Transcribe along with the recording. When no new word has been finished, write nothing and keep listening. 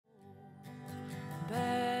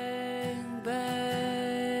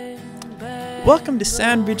Welcome to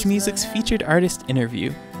Soundbridge Music's featured artist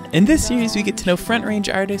interview. In this series, we get to know Front Range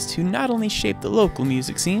artists who not only shaped the local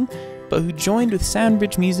music scene, but who joined with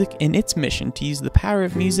Soundbridge Music in its mission to use the power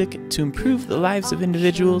of music to improve the lives of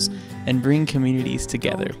individuals and bring communities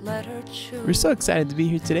together. We're so excited to be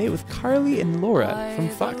here today with Carly and Laura from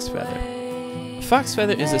Foxfeather.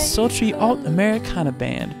 Foxfeather is a sultry alt-Americana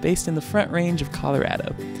band based in the Front Range of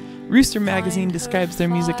Colorado. Rooster magazine describes their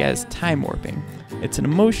music as time warping. It's an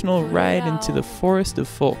emotional ride into the forest of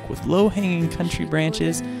folk with low-hanging country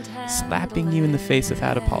branches slapping you in the face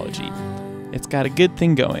without apology. It's got a good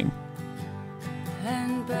thing going.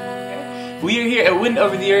 We are here at Wind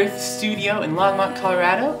Over the Earth studio in Longmont,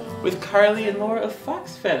 Colorado with Carly and Laura of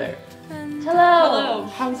Foxfeather. Hello! Hello!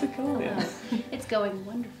 How's it going? It's going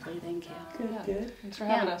wonderfully, thank you. Good, good. Thanks for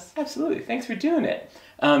having us. Absolutely, thanks for doing it.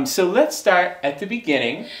 So let's start at the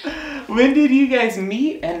beginning. When did you guys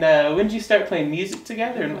meet, and when did you start playing music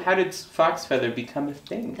together, and how did Foxfeather become a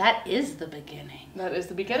thing? That is the beginning. That is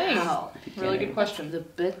the beginning. Wow. Really good question. The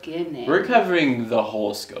beginning. We're covering the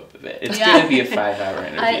whole scope of it. It's going to be a 5-hour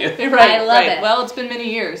interview. I love it. Well, it's been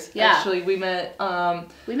many years. Yeah. Actually, we met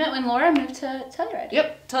when Laura moved to Telluride.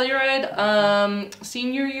 Yep, Telluride,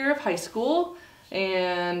 senior year of high school,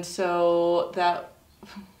 and so that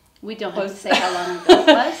we don't have to say how long ago it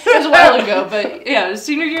was. It was a while ago, but yeah, it was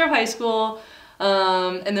senior year of high school,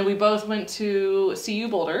 and then we both went to CU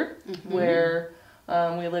Boulder, where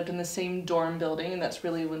we lived in the same dorm building, and that's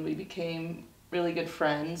really when we became really good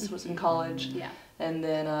friends. Was in college, Yeah. and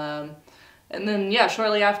then yeah,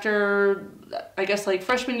 shortly after, I guess like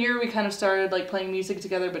freshman year, we kind of started like playing music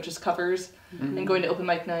together, but just covers, and going to open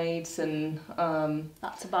mic nights, and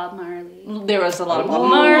Lots of Bob Marley. there was a lot of Bob Ooh.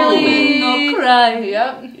 Marley. No cry.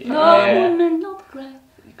 Yep. No woman, no cry.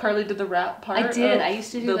 Carly did the rap part. I did. of I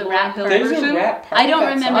used to do the Lauryn rap Hill part. There's a version. rap part. I don't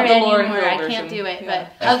That's remember of it the Lauryn anymore. Hill I version. can't do it, Yeah.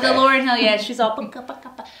 but of the Okay. Lauryn Hill, yeah, she's all but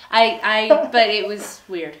it was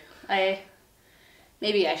weird.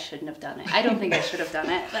 Maybe I shouldn't have done it. I don't think I should have done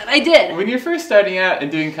it, but I did. When you're first starting out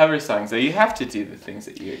and doing cover songs, though, you have to do the things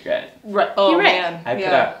that you regret. Right. Oh You're right. man. I put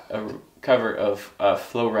out a cover of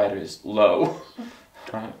Flo Rida's Low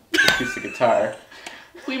on acoustic guitar.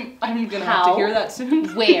 I'm gonna How? have to hear that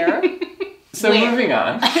soon. Where? So Where? moving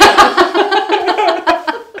on.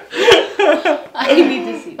 I need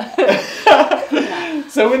to see that. Yeah.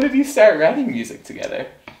 So when did you start writing music together?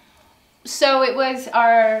 So it was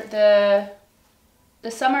the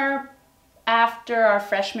summer after our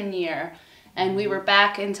freshman year, and we were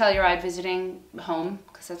back in Telluride visiting home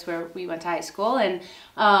because that's where we went to high school, and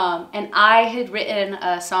I had written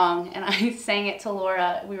a song and I sang it to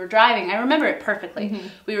Laura. We were driving. I remember it perfectly.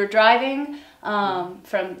 We were driving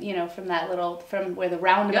from where the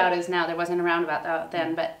roundabout is now. There wasn't a roundabout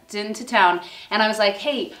then, but into town, and I was like,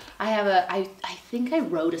 hey, I think I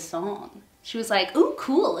wrote a song. She was like, ooh,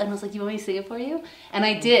 cool. And I was like, you want me to sing it for you? And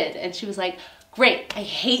I did. And she was like, great. I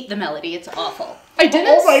hate the melody. It's awful. I didn't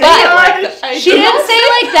my say it God. like that. She didn't say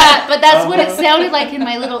it like that, but that's what it sounded like in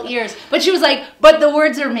my little ears. But she was like, but the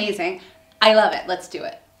words are amazing. I love it. Let's do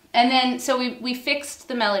it. And then, so we fixed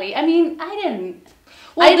the melody. I mean, I didn't.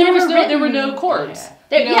 Well, there never were no chords.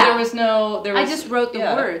 There- You know, yeah. there was no. I just wrote the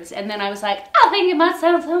words, and then I was like, I think it might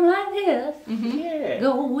sound something like this. Yeah.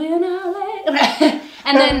 Going out.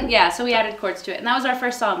 And then, yeah, so we added chords to it. And that was our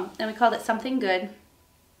first song. And we called it Something Good,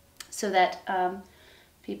 so that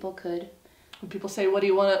people could... When people say, what do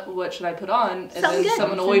you want? What should I put on? And Something then good.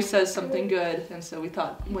 someone always says something good. And so we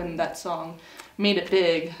thought when that song made it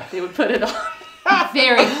big, they would put it on.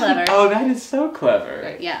 Very clever. Oh, that is so clever.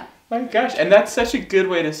 Right. Yeah. My gosh, and that's such a good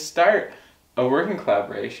way to start a working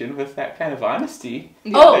collaboration with that kind of honesty.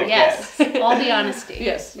 Oh, I yes. guess. All the honesty.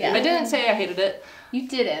 Yes. Yeah. I didn't say I hated it. You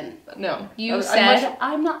didn't. No. You I said,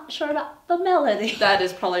 I'm not sure about the melody. that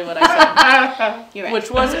is probably what I said. You're right. Which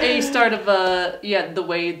was a start of the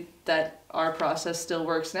way that our process still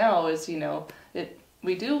works now is,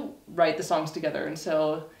 we do write the songs together, and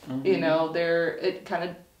so, it kind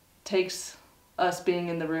of takes us being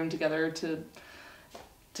in the room together to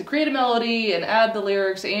create a melody and add the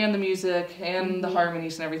lyrics and the music and the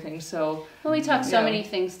harmonies and everything, so... Well, we talk so Yeah. many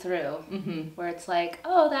things through, where it's like,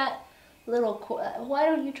 oh, that little chord, why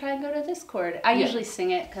don't you try and go to this chord? I usually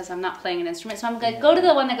sing it because I'm not playing an instrument, so I'm like, go to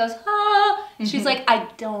the one that goes, ah, and she's like, I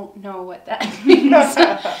don't know what that means.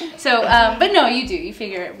 But no, you do, you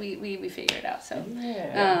figure it, we figure it out, so,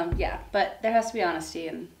 but there has to be honesty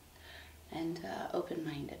and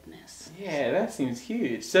open-mindedness. Yeah, that seems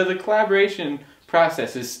huge. So the collaboration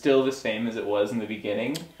process is still the same as it was in the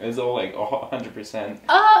beginning? Is it all like 100%?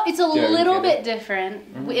 It's a little together? bit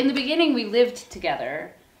different. In the beginning, we lived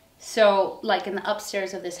together. So, like in the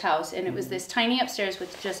upstairs of this house, and it was this tiny upstairs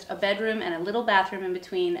with just a bedroom and a little bathroom in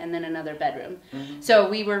between, and then another bedroom. So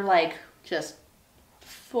we were like just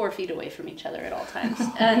 4 feet away from each other at all times,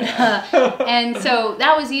 and so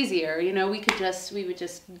that was easier. You know, we would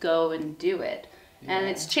just go and do it, and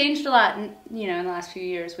it's changed a lot. You know, in the last few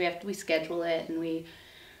years, we schedule it and we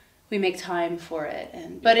make time for it,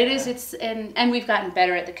 but and we've gotten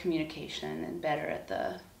better at the communication and better at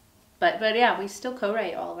the. But yeah, we still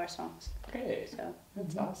co-write all of our songs. Great. So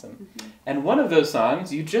that's awesome. And one of those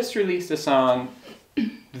songs, you just released a song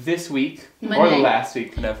this week, Monday. or the last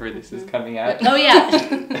week, whenever this is coming out. Oh yeah,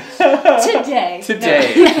 today.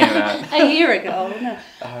 Today No. it came out. A year ago. No.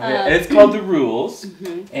 And it's called The Rules,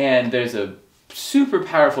 and there's a super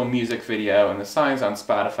powerful music video, and the song's on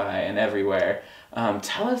Spotify and everywhere.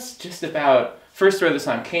 Tell us just about, first, where the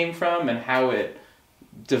song came from and how it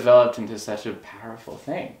developed into such a powerful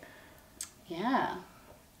thing. Yeah.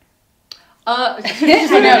 I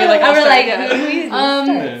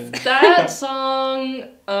know. That song.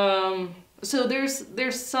 So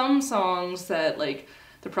there's some songs that like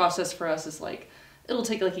the process for us is like it'll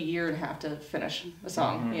take like a year and a half to finish a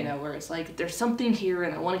song. You know, where it's like there's something here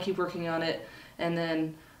and I want to keep working on it, and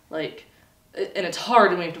then like and it's hard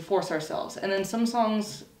and we have to force ourselves. And then some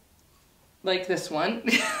songs like this one,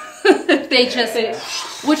 which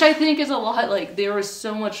I think is a lot like there was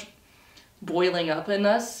so much boiling up in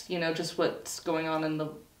us, you know, just what's going on in the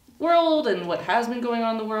world and what has been going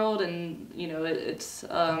on in the world, and you know it's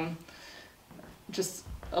just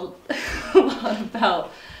a lot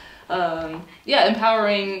about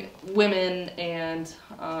empowering women and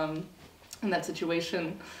in that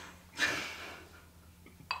situation.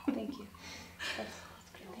 Thank you.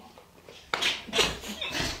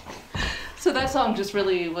 So that song just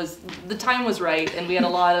really was, the time was right, and we had a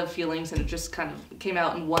lot of feelings, and it just kind of came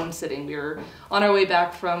out in one sitting. We were on our way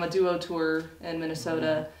back from a duo tour in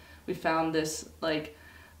Minnesota. We found this, like,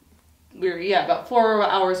 we were, about 4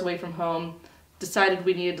 hours away from home, decided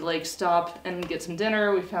we needed to, like, stop and get some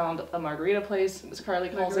dinner. We found a margarita place, as Carly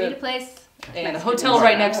calls it. Margarita place. And a hotel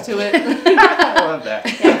right next to it. I love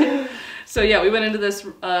that. Yeah. So yeah, we went into this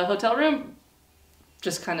hotel room,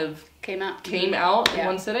 just kind of Came out in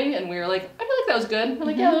one sitting, and we were like, I feel like that was good. We're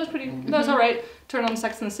like, yeah, that was pretty, that was all right. Turned on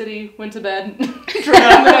Sex and the City, went to bed, drove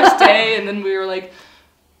on the next day, and then we were like,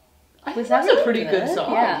 I think that's a pretty good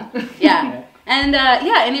song. Yeah. And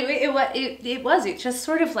and it just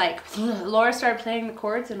sort of like Laura started playing the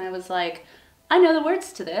chords, and I was like, I know the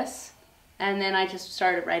words to this, and then I just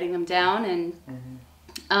started writing them down,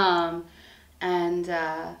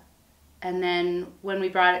 and then when we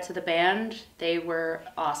brought it to the band, they were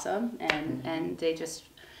awesome, and they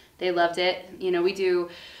loved it. You know, we do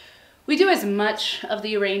as much of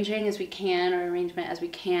the arranging as we can, or arrangement as we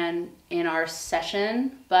can in our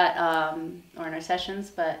session, but or in our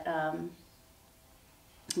sessions, but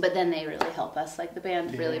then they really help us. Like the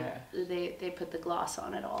band really, they put the gloss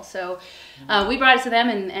on it all. So we brought it to them,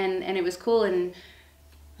 and it was cool. And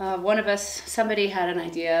one of us, somebody had an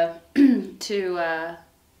idea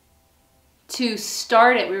to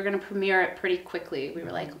start it. We were going to premiere it pretty quickly. We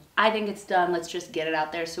were like, I think it's done. Let's just get it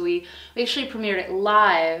out there. So we actually premiered it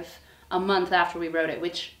live a month after we wrote it,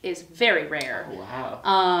 which is very rare.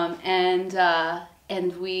 Wow.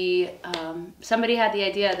 And we somebody had the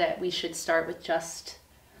idea that we should start with just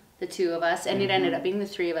the two of us, and it ended up being the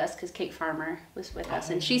three of us because Kate Farmer was with us,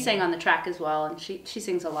 and she sang on the track as well, and she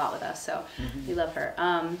sings a lot with us, so we love her.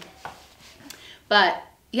 But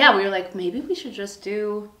yeah, we were like, maybe we should just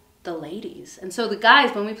do the ladies. And so the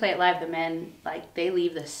guys, when we play it live, the men, like, they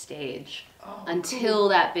leave the stage until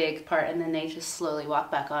that big part, and then they just slowly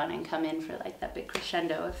walk back on and come in for like that big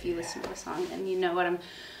crescendo. If you listen to the song, and you know what I'm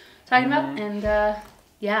talking about. And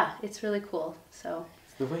yeah, it's really cool. So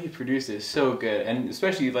the way you produce it is so good, and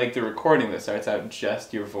especially like the recording that starts out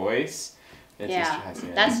just your voice. It just drives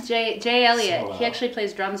me that's Jay Elliott. So well. He actually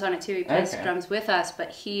plays drums on it too. He plays drums with us,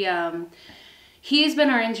 but he's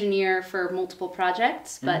been our engineer for multiple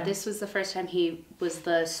projects, but this was the first time he was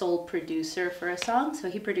the sole producer for a song. So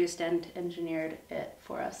he produced and engineered it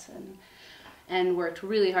for us, and worked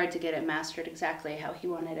really hard to get it mastered exactly how he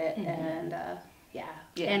wanted it. And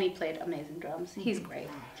and he played amazing drums. He's great.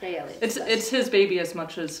 Jay Elliott. It's his baby as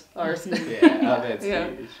much as ours. That's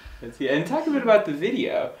huge. That's huge. And talk a bit about the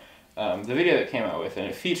video. The video that came out with, and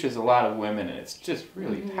it features a lot of women, and it's just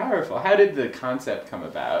really powerful. How did the concept come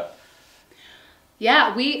about?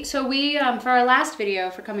 Yeah, we for our last video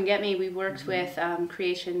for Come and Get Me, we worked with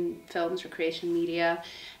Creation Films or Creation Media,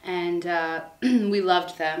 and we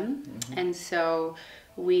loved them, and so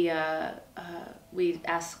we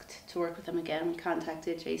asked to work with them again. We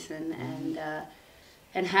contacted Jason,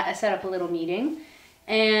 and set up a little meeting.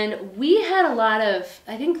 And we had a lot of,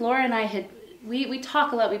 I think Laura and I had, we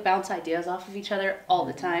talk a lot, we bounce ideas off of each other all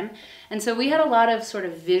the time. And so we had a lot of sort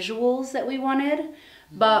of visuals that we wanted,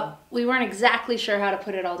 but we weren't exactly sure how to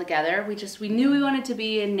put it all together. We knew we wanted to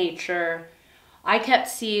be in nature. I kept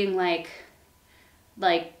seeing like,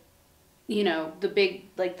 you know, the big,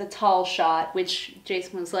 like the tall shot, which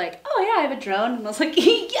Jason was like, oh yeah, I have a drone. And I was like,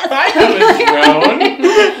 yes, I have a drone.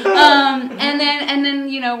 and then,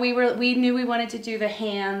 you know, we knew we wanted to do the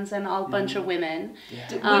hands and a bunch of women.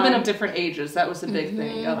 Yeah. Women of different ages. That was the big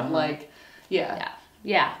thing of like, yes,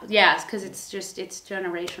 because it's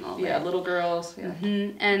generational. Right? Yeah, little girls. Yeah.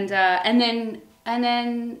 And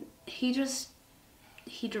then he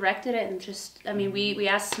directed it, and I mean, we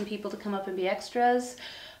asked some people to come up and be extras.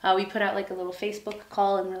 We put out like a little Facebook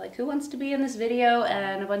call, and we're like, who wants to be in this video?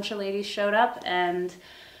 And a bunch of ladies showed up, and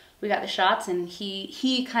we got the shots, and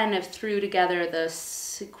he kind of threw together the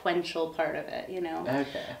sequential part of it, you know.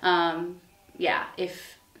 Okay. Yeah,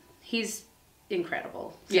 if he's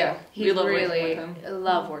incredible. So yeah, we love really working with him.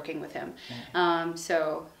 love working with him. And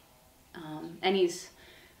he's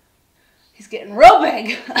getting real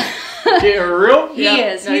big. Getting real? He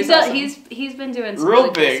is. No, He's been doing some real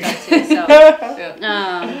really big cool stuff too. So,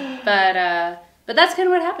 Yeah. but that's kind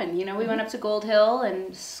of what happened. You know, we went up to Gold Hill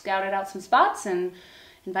and scouted out some spots and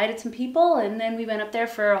invited some people, and then we went up there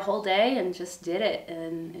for a whole day and just did it.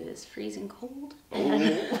 And it was freezing cold.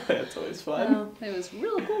 Oh, that's always fun. It was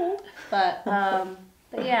really cold, but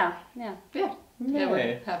yeah. Yeah,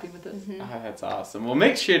 we're happy with it. Mm-hmm. Oh, that's awesome. Well,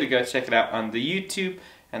 make sure to go check it out on the YouTube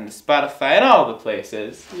and the Spotify and all the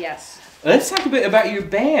places. Yes. Let's talk a bit about your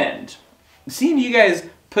band. Seeing you guys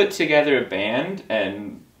put together a band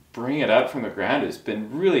and bring it up from the ground has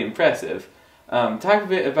been really impressive. Talk a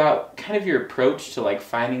bit about kind of your approach to like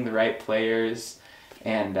finding the right players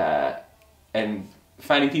and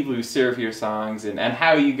finding people who serve your songs and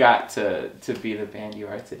how you got to be the band you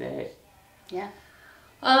are today. Yeah.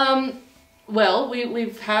 Well,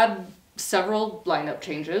 we've had several lineup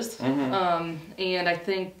changes, Mm-hmm. and I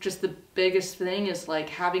think just the biggest thing is like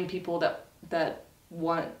having people that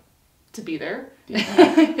want to be there,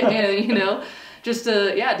 and you know, just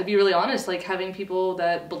to be really honest, like having people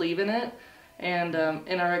that believe in it and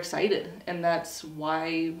are excited, and that's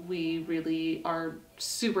why we really are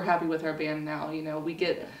super happy with our band now. You know, we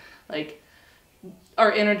get like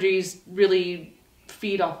our energies really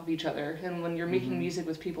feed off of each other, and when you're making music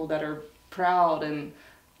with people that are proud and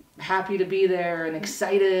happy to be there and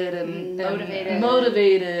excited and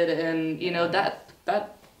motivated and you know that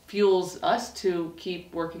fuels us to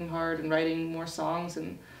keep working hard and writing more songs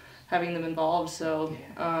and having them involved. So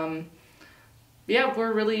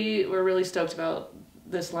we're really stoked about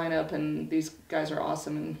this lineup, and these guys are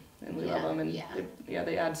awesome, and we love them, and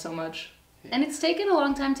they add so much. And it's taken a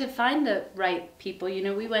long time to find the right people. You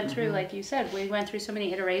know, we went through, like you said, we went through so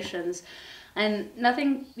many iterations. And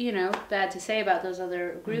nothing, you know, bad to say about those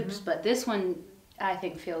other groups, but this one, I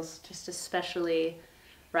think, feels just especially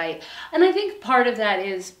right. And I think part of that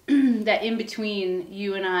is that in between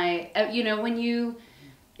you and I, you know,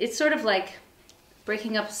 it's sort of like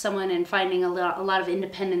breaking up with someone and finding a lot of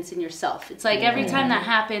independence in yourself. It's like every time that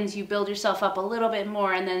happens, you build yourself up a little bit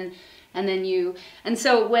more, and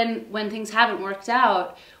so when things haven't worked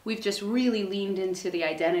out, we've just really leaned into the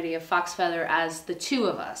identity of Foxfeather as the two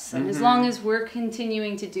of us. And as long as we're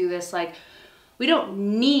continuing to do this, like, we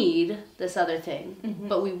don't need this other thing,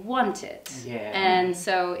 but we want it. Yeah. And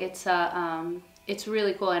so it's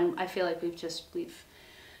really cool, and I feel like we're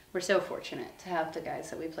so fortunate to have the guys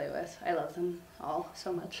that we play with. I love them all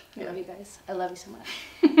so much. I love you guys. I love you so much.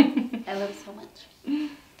 I love you so much.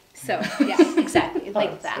 So, yeah, exactly,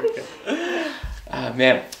 like that.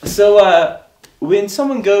 Man, so when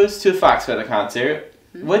someone goes to a Foxfeather concert,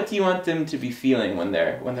 what do you want them to be feeling when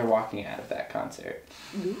they're walking out of that concert?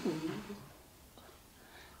 Ooh.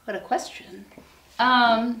 What a question.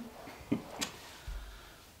 Oh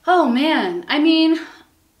man, I mean,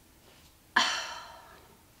 I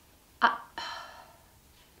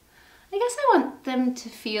guess I want them to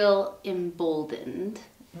feel emboldened,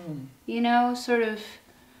 you know, sort of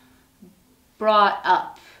brought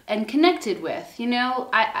up and connected with, you know.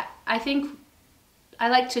 I think I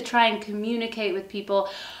like to try and communicate with people.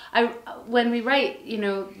 When we write, you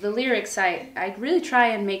know, the lyrics, I really try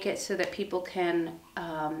and make it so that people can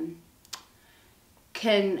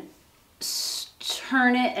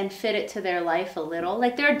turn it and fit it to their life a little.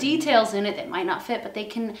 Like, there are details in it that might not fit, but they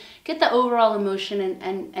can get the overall emotion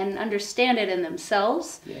and understand it in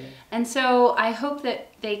themselves. Yeah. And so I hope that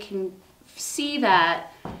they can see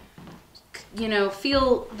that you know,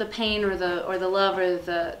 feel the pain or the love or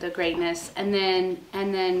the greatness, and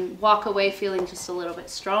then walk away feeling just a little bit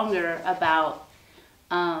stronger about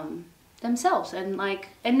themselves, and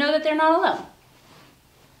know that they're not alone.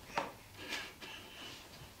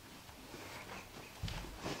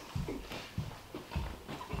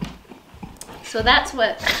 So that's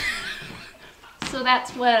what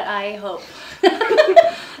I hope.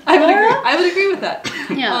 I would agree with that.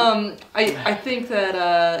 Yeah. I think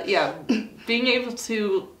that being able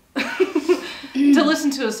to to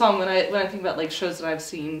listen to a song when I think about like shows that I've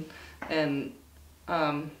seen, and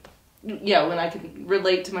when I can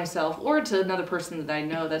relate to myself or to another person that I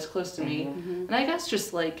know that's close to me, and I guess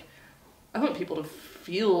just like I want people to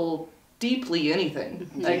feel deeply anything.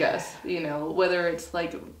 I guess, you know, whether it's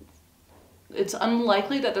like. It's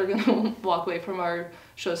unlikely that they're gonna walk away from our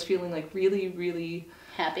shows feeling like really, really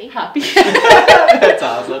happy. That's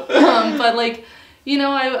awesome. But like, you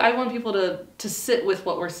know, I want people to sit with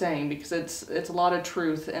what we're saying, because it's a lot of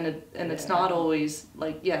truth, and it's not always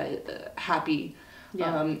like happy,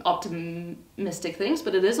 optimistic things,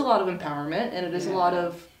 but it is a lot of empowerment, and it is a lot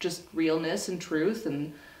of just realness and truth,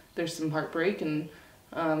 and there's some heartbreak, and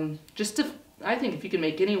I think if you can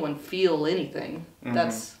make anyone feel anything,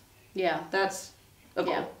 that's a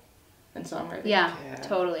goal in songwriting. Yeah,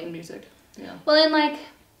 totally. In music. Yeah. Well, and like,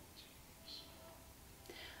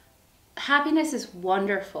 happiness is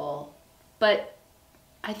wonderful, but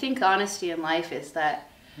I think honesty in life is that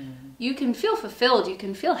you can feel fulfilled, you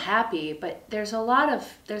can feel happy, but there's a lot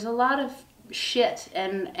of shit,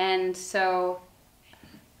 and so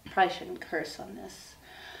probably shouldn't curse on this.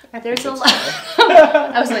 There's a lot.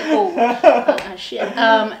 I was like, shit.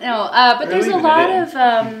 But there's a lot of,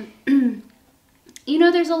 you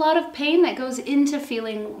know, there's a lot of pain that goes into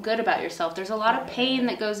feeling good about yourself. There's a lot of pain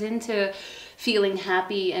that goes into feeling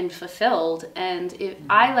happy and fulfilled. And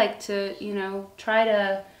I like to, you know,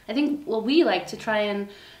 we like to try and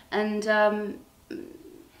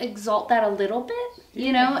exalt that a little bit,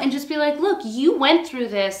 you know, and just be like, look, you went through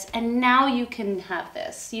this, and now you can have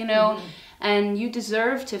this, you know. And you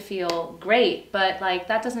deserve to feel great, but like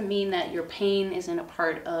that doesn't mean that your pain isn't a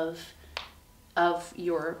part of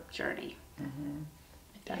your journey.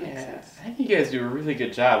 If that makes sense. I think you guys do a really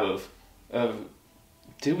good job of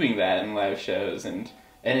doing that in live shows and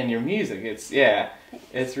in your music. It's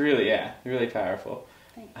really powerful.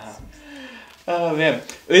 Thanks. Oh man,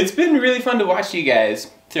 it's been really fun to watch you guys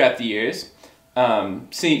throughout the years.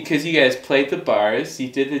 Because you guys played the bars, you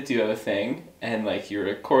did the duo thing, and like you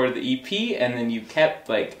recorded the EP, and then you kept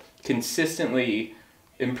like consistently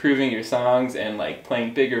improving your songs and like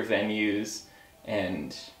playing bigger venues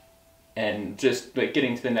and just like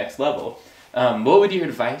getting to the next level. What would your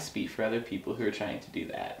advice be for other people who are trying to do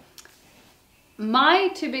that? My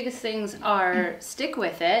two biggest things are stick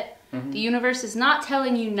with it. The universe is not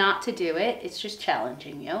telling you not to do it, it's just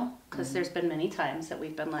challenging you, because there's been many times that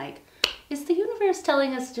we've been like, is the universe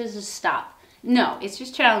telling us to just stop? No, it's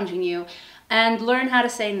just challenging you. And learn how to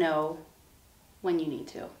say no when you need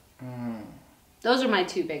to. Those are my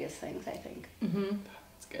two biggest things, I think.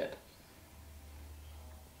 That's good.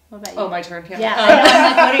 What about you? Oh, my turn. Yeah, I know.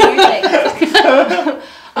 I'm like, what are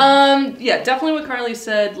your things? Definitely what Carly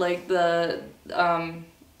said, like the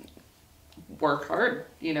work hard,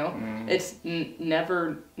 you know. It's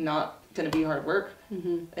never not going to be hard work.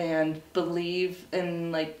 And believe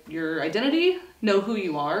in like your identity, know who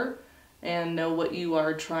you are, and know what you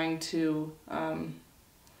are trying to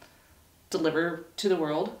deliver to the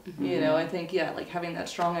world. You know, I think like having that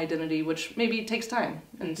strong identity, which maybe takes time,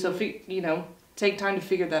 and so you know, take time to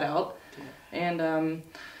figure that out, and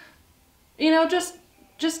you know, just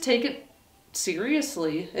take it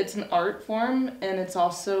seriously. It's an art form, and it's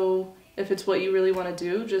also, if it's what you really want to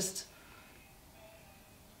do, just,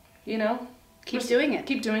 you know, Keep doing it.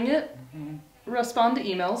 Keep doing it. Respond to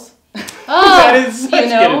emails. That is such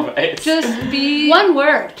good advice. Just be one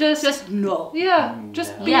word. Just no. Yeah.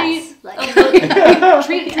 Just be. Yes.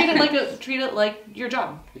 Treat it like your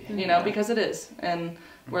job. You know, because it is, and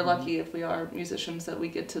we're lucky if we are musicians that we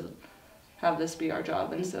get to have this be our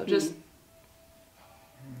job, and so just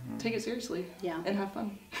take it seriously. Yeah. And have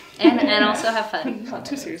fun. And also have fun. Not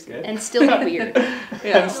too seriously. And still be weird.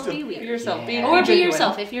 Yeah. Still be weird. Be yourself. Yeah. Or be genuine.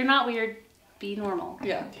 yourself. If you're not weird, be normal.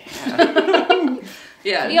 Yeah.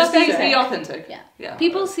 Be just authentic. be authentic. Yeah.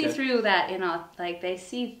 People that's see good. through that, you know, like they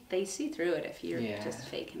see through it if you're just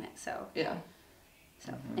faking it. So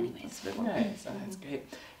anyways. Nice. That's great.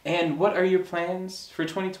 And what are your plans for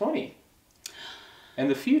 2020? And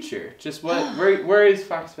the future? Just where is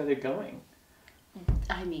Foxfeather going?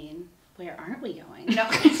 I mean, where aren't we going? No.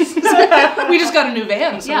 We just got a new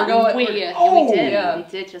van, so Yeah, we're going. we did. Yeah. We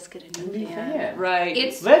did just get a new van. Right.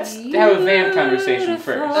 Let's have a van conversation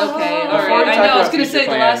first. Okay, all Before we right. I talk know. I was about going to say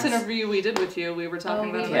future the last plans. interview we did with you, we were talking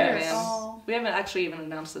about we another did. van. Oh. We haven't actually even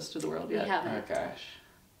announced this to the world We yet. haven't. Oh gosh.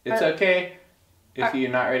 It's okay if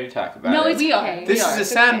you're not ready to talk about No, it. it's We are. okay. This We are. is a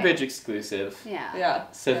It's Soundbridge exclusive. Yeah. Yeah.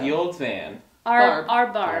 So Yeah. the old van. Our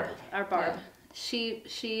Barb. Barb. Yeah.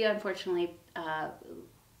 She unfortunately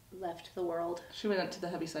left the world. She went up to the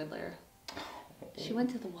Heaviside Layer. She went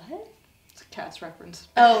to the what? It's a Cats reference.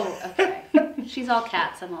 Oh, okay. She's all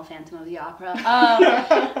cats. I'm all Phantom of the Opera.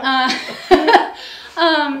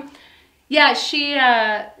 Yeah, she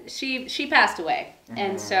passed away,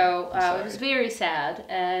 and so it was very sad,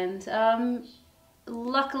 and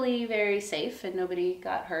luckily very safe, and nobody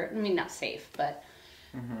got hurt. I mean, not safe, but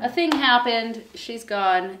a thing happened. She's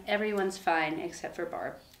gone. Everyone's fine except for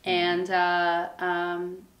Barb, and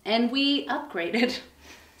we upgraded.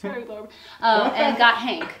 Sorry, Barb. And got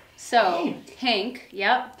Hank. So Hank,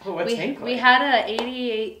 yep. Oh, what's Hank like? We had a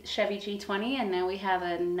 '88 Chevy G20, and now we have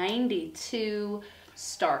a '92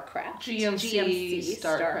 Starcraft. GMC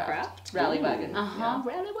Starcraft. Rally wagon.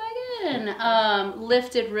 Rally wagon.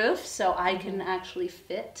 Lifted roof, so I can actually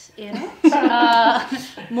fit in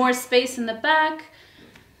it. More space in the back.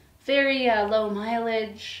 Very low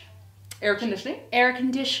mileage. Air conditioning. Air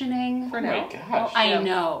conditioning. For Oh now. my gosh. Oh, I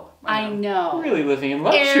know. I know. We're really living in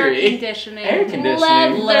Air luxury. conditioning. Air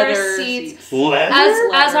conditioning. Leather seats. Leather?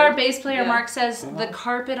 As our bass player Yeah. Mark says, the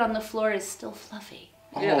carpet on the floor is still fluffy.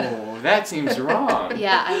 Oh, that seems wrong.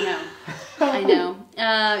 Yeah, I know. I know.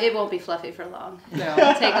 It won't be fluffy for long. No.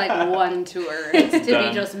 It'll take like one tour to be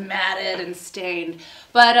Done. just matted and stained.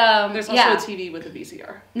 But There's also yeah. a TV with a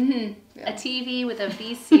VCR. A TV with a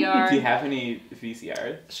VCR. Do you have any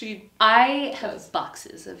VCRs? She, I have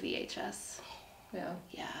boxes of VHS. yeah.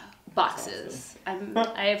 Yeah, boxes.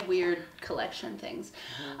 I have weird collection things.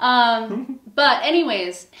 But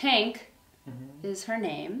anyways, Hank is her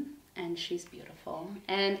name, and she's beautiful.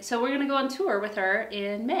 And so we're gonna go on tour with her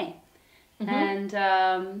in May, and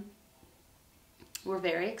we're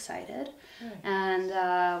very excited. And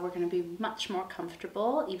we're gonna be much more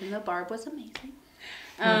comfortable, even though Barb was amazing.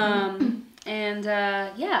 And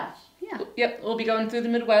yeah. Yep, we'll be going through the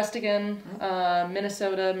Midwest again.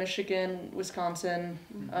 Minnesota, Michigan, Wisconsin.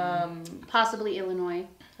 Possibly Illinois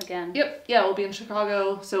again. Yep, yeah, we'll be in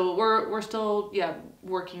Chicago. So we're still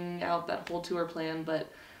working out that whole tour plan,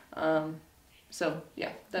 but so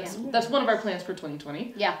yeah, that's one of our plans for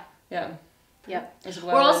 2020. Yeah. Yeah. Yep. As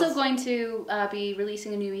well We're also as- going to be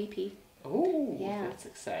releasing a new EP. Oh, Yeah. that's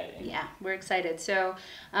exciting. Yeah, we're excited. So,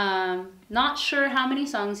 not sure how many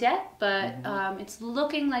songs yet, but it's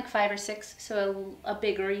looking like 5 or 6. So a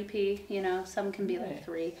bigger EP, you know, some can be like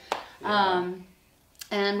 3. Yeah.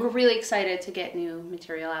 And we're really excited to get new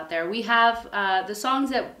material out there. We have the songs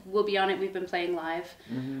that will be on it. We've been playing live.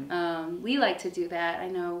 We like to do that. I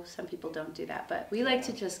know some people don't do that, but we like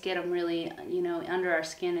to just get them really, you know, under our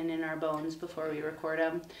skin and in our bones before we record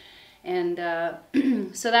them. And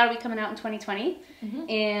so that'll be coming out in 2020.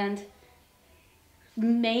 And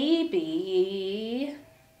maybe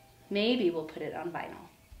we'll put it on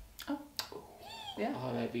vinyl. Yeah.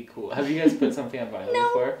 Oh, that'd be cool. Have you guys put something on vinyl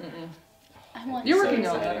before? I want You're So working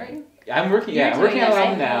on that, exciting. aren't you? I'm working. You're Yeah, I'm working doing on it, it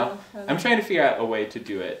right? now. I'm trying to figure out a way to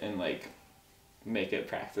do it and like make it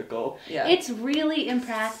practical. Yeah. It's really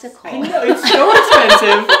impractical. I know it's so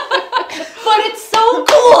expensive. But it's so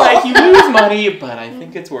cool. Like you lose money, but I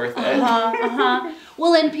think it's worth it.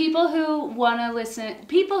 Well, and people who want to listen,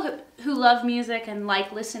 people who love music and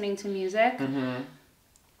like listening to music,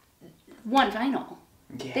 want vinyl.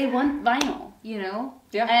 Yeah. They want vinyl, you know?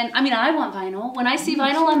 Yeah. And I mean, I want vinyl. When I see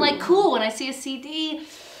vinyl, I'm like, cool. When I see a CD,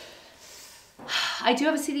 I do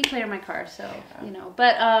have a CD player in my car, so, you know.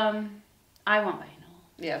 But I want vinyl.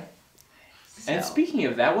 Yeah. And So. speaking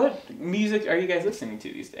of that, what music are you guys listening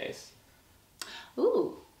to these days?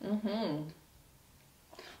 Ooh.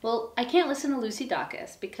 Well, I can't listen to Lucy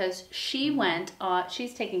Dacus because she went on,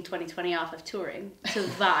 she's taking 2020 off of touring to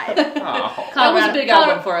vibe. Oh, That was a big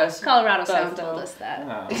album for us. Colorado But, Sound told us that.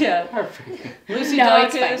 oh. Yeah. Heartbreaking. Lucy No,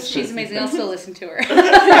 it's Dacus. fine. She's amazing. I'll still listen to her.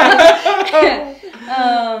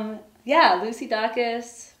 Yeah, Lucy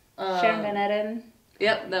Dacus, Sharon Van Etten.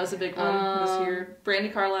 Yep, that was a big one this year. Brandy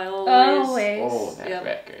Carlisle. Always. Oh, that Yep.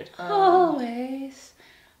 record. Always.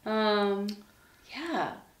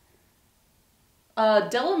 Yeah.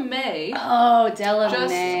 Della May Oh, Della just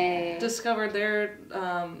May. discovered their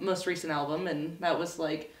most recent album, and that was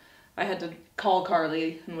like, I had to call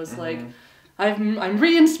Carly and was like, I'm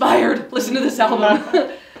re-inspired. Listen to this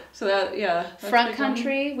album. So that, yeah. Front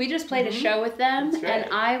Country. We just played a show with them, That's right.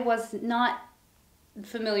 and I was not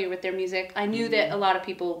familiar with their music. I knew that a lot of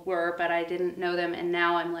people were, but I didn't know them, and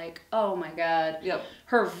now I'm like, oh my god. Yep.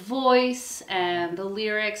 Her voice and the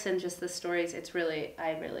lyrics and just the stories, I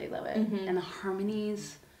really love it. And the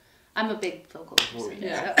harmonies. I'm a big vocal person.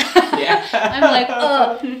 Yeah. So. I'm like,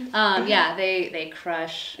 oh. Yeah, they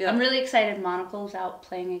crush. Yep. I'm really excited Monocle's out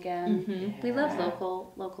playing again. We love Yeah.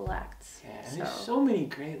 local acts. Yeah, and there's so many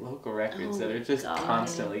great local records that are just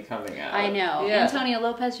constantly coming out. I know. Yeah. Antonio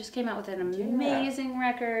Lopez just came out with an amazing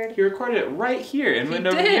record. He recorded it right here in Wind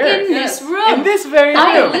Over the In Earth. this room. In this very room.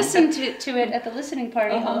 I listened to it at the listening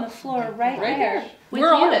party on the floor right there. With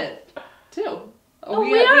We're you. on it, too. Oh,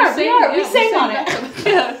 we are. We sang on it.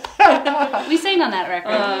 Yeah. We sang on that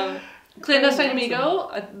record. Clandestine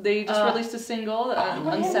Amigo, they just released a single,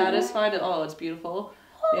 yeah. Unsatisfied. Oh, it's beautiful.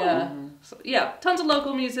 Yeah. So, yeah, tons of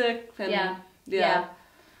local music. And, yeah.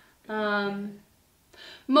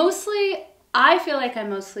 Mostly, I feel like I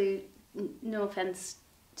mostly, no offense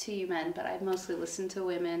to you men, but I mostly listen to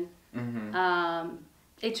women.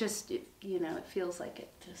 It just, it feels like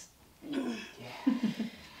it just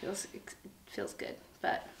feels good.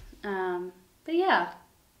 But yeah.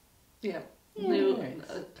 Yeah. New,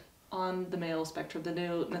 on the male spectrum, the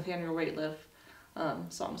new Nathaniel Rateliff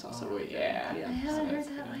song's also really good. Yeah. I haven't heard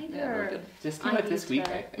that either. Yeah, really good. Just came out this week,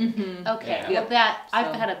 I think. Okay, Yeah. well that, I've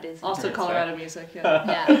So, had a busy Also time. Colorado music, yeah.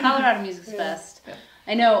 Yeah, Colorado music's best. Yeah.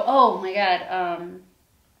 I know, oh my god,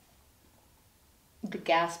 the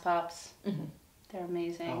Gas Pops, they're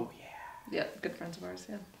amazing. Oh, yeah. Yeah, good friends of ours,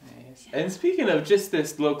 yeah. Nice. And speaking of just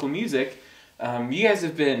this local music, you guys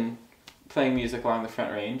have been playing music along the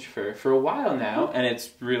Front Range for a while now, and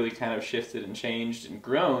it's really kind of shifted and changed and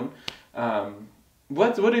grown.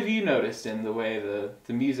 What have you noticed in the way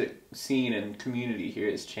the music scene and community here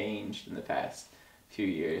has changed in the past few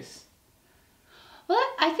years? Well,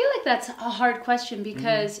 I feel like that's a hard question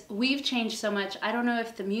because we've changed so much. I don't know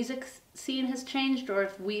if the music scene has changed or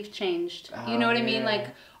if we've changed. You know what I mean? Like,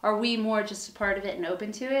 are we more just a part of it and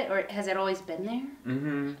open to it, or has it always been there?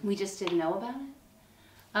 We just didn't know about it.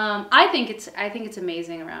 I think it's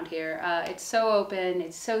amazing around here. It's so open.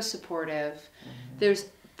 It's so supportive. There's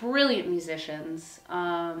brilliant musicians.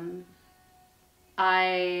 I'm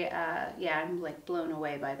like blown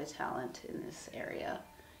away by the talent in this area,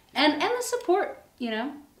 and the support.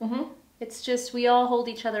 It's just we all hold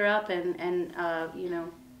each other up and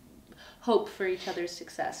hope for each other's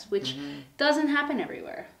success, which doesn't happen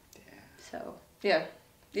everywhere. So Yeah,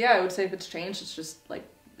 I would say if it's changed, it's just like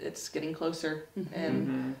it's getting closer,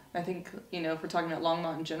 and I think if we're talking about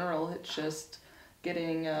Longmont in general, it's just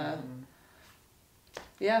getting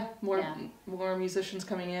more musicians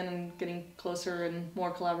coming in and getting closer and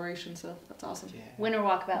more collaboration. So that's awesome. Yeah. Winter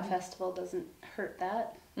Walkabout Festival doesn't hurt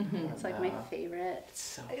that. It's like my favorite. It's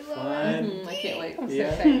so I fun. love it. I can't wait. I'm so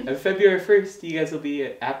Yeah. excited. And February 1st, you guys will be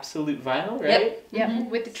at Absolute Vinyl, right? Yep,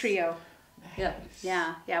 with the trio. Yeah.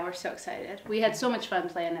 Yeah, we're so excited. We had so much fun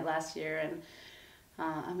playing it last year, and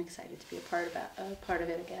I'm excited to be a part of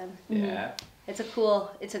it again. Yeah. It's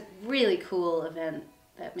a really cool event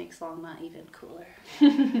that makes Longmont even cooler.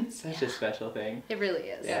 Such a special thing. It really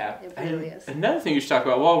is. Yeah. It really is. Another thing you should talk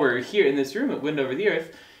about while we're here in this room at Wind Over the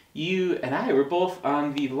Earth, you and I were both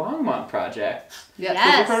on the Longmont project. Yeah.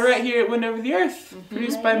 Yes. We're right here at Wind Over the Earth,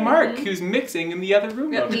 produced by Mark, who's mixing in the other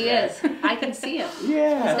room over He there. is. I can see him.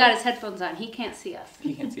 Yeah. He's got his headphones on. He can't see us.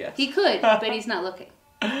 He can't see us. He could, but he's not looking.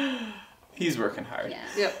 He's working hard. Yeah.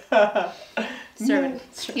 Yep. Serving.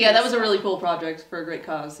 Yeah, that was a really cool project for a great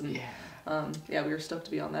cause, and Yeah. we were stoked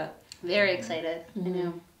to be on that. Very excited. I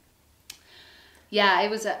know. Yeah, it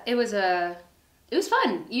was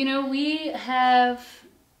fun.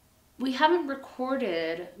 We haven't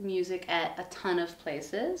recorded music at a ton of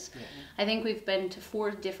places. Yeah. I think we've been to 4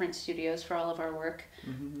 different studios for all of our work.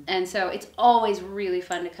 And so it's always really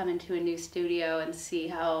fun to come into a new studio and see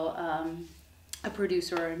how a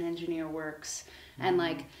producer or an engineer works. And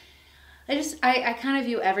like, I kind of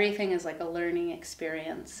view everything as like a learning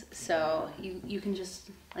experience. So you can just,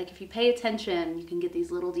 like, if you pay attention, you can get these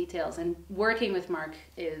little details. And working with Mark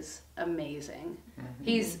is amazing.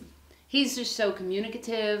 He's just so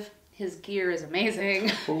communicative. His gear is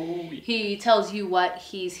amazing. Oh, yeah. He tells you what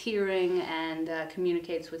he's hearing and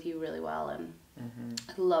communicates with you really well. And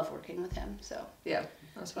I love working with him. So Yeah,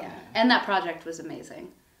 that was fun. yeah, and that project was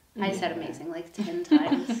amazing. I said amazing like 10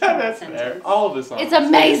 times. in That's that fair. sentence. All of the songs. It's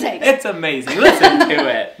amazing. It's amazing. Listen to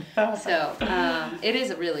it. So it is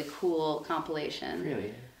a really cool compilation.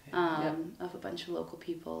 Really. Of a bunch of local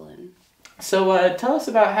people. And So tell us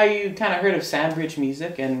about how you kind of heard of Soundbridge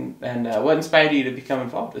music and what inspired you to become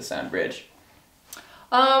involved with Soundbridge.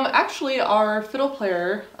 Actually, our fiddle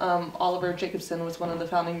player, Oliver Jacobson, was one of the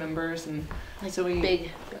founding members, and so we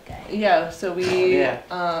big guy. Yeah, so we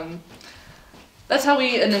that's how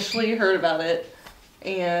we initially heard about it,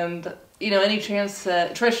 and any chance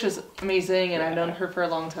that Trish is amazing, and I've known her for a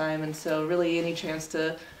long time, and so really any chance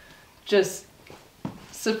to just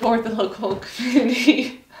support the local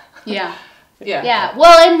community. Yeah. Yeah. Yeah.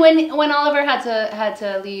 Well, and when Oliver had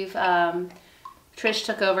to leave, Trish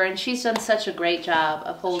took over, and she's done such a great job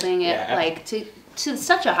of holding it like to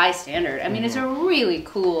such a high standard. I mean, it's a really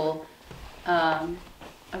cool thing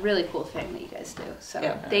that you guys do. So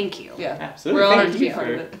thank you. Yeah, absolutely. We're honored thank to be you part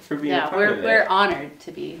of it. for being a part of it. We're honored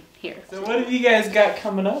to be here. So what have you guys got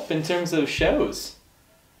coming up in terms of shows?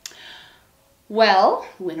 Well,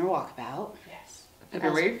 Winter Walkabout. Yes.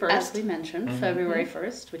 February 1st. As we mentioned, February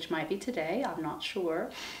 1st, which might be today. I'm not sure.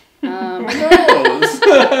 Who knows?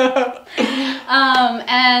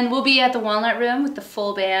 And we'll be at the Walnut Room with the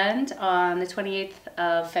full band on the 28th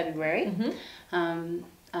of February.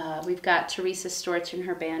 We've got Teresa Storch and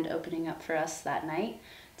her band opening up for us that night.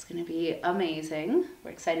 It's going to be amazing.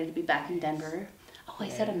 We're excited to be back in Denver. Oh, I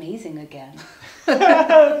said amazing again.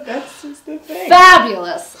 That's just the thing.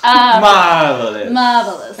 Fabulous. Marvelous.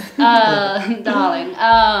 Marvelous.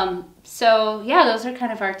 Darling. So, yeah, those are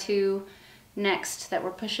kind of our two next that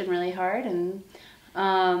we're pushing really hard. And,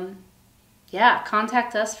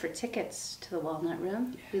 contact us for tickets to the Walnut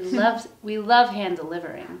Room. Yes. We love hand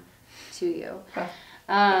delivering to you.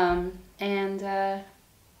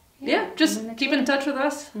 Just keep in touch with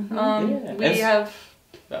us. We have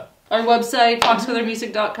our website,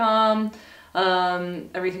 foxfeathermusic.com.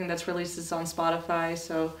 Everything that's released is on Spotify,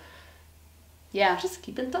 so just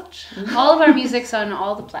keep in touch. All of our music's on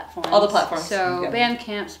all the platforms. All the platforms. So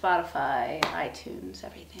Bandcamp, Spotify, iTunes,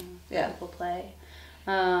 everything people play.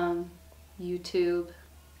 YouTube,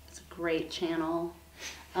 it's a great channel.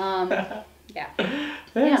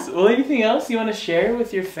 Thanks. Well, anything else you want to share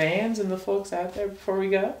with your fans and the folks out there before we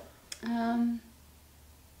go?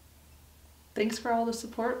 Thanks for all the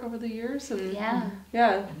support over the years, and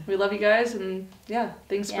yeah, we love you guys, and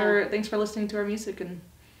thanks for listening to our music, and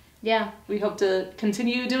we hope to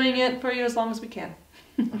continue doing it for you as long as we can.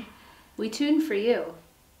 We tune for you.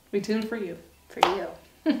 We tune for you. For you.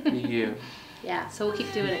 For you. Yeah, so we'll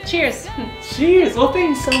keep doing it. Cheers. Cheers. Well,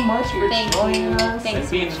 thanks so much for joining us and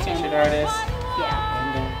being the featured artist.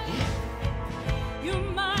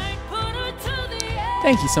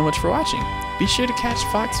 Thank you so much for watching. Be sure to catch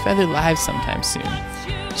Foxfeather live sometime soon.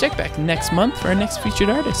 Check back next month for our next featured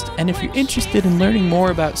artist. And if you're interested in learning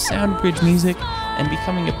more about Soundbridge Music and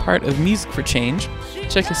becoming a part of Music for Change,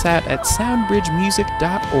 check us out at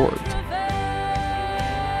soundbridgemusic.org.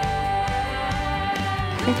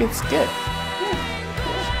 I think it's good.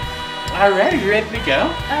 Alright, you ready to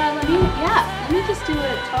go? Let me just do a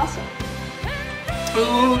toss-up.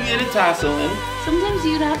 Ooh, get a tossle in. Sometimes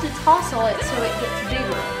you'd have to tossle it so it gets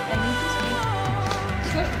bigger. And you just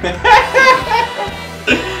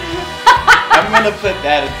I'm gonna put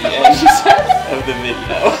that at the end of the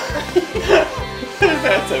video.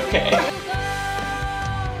 That's okay.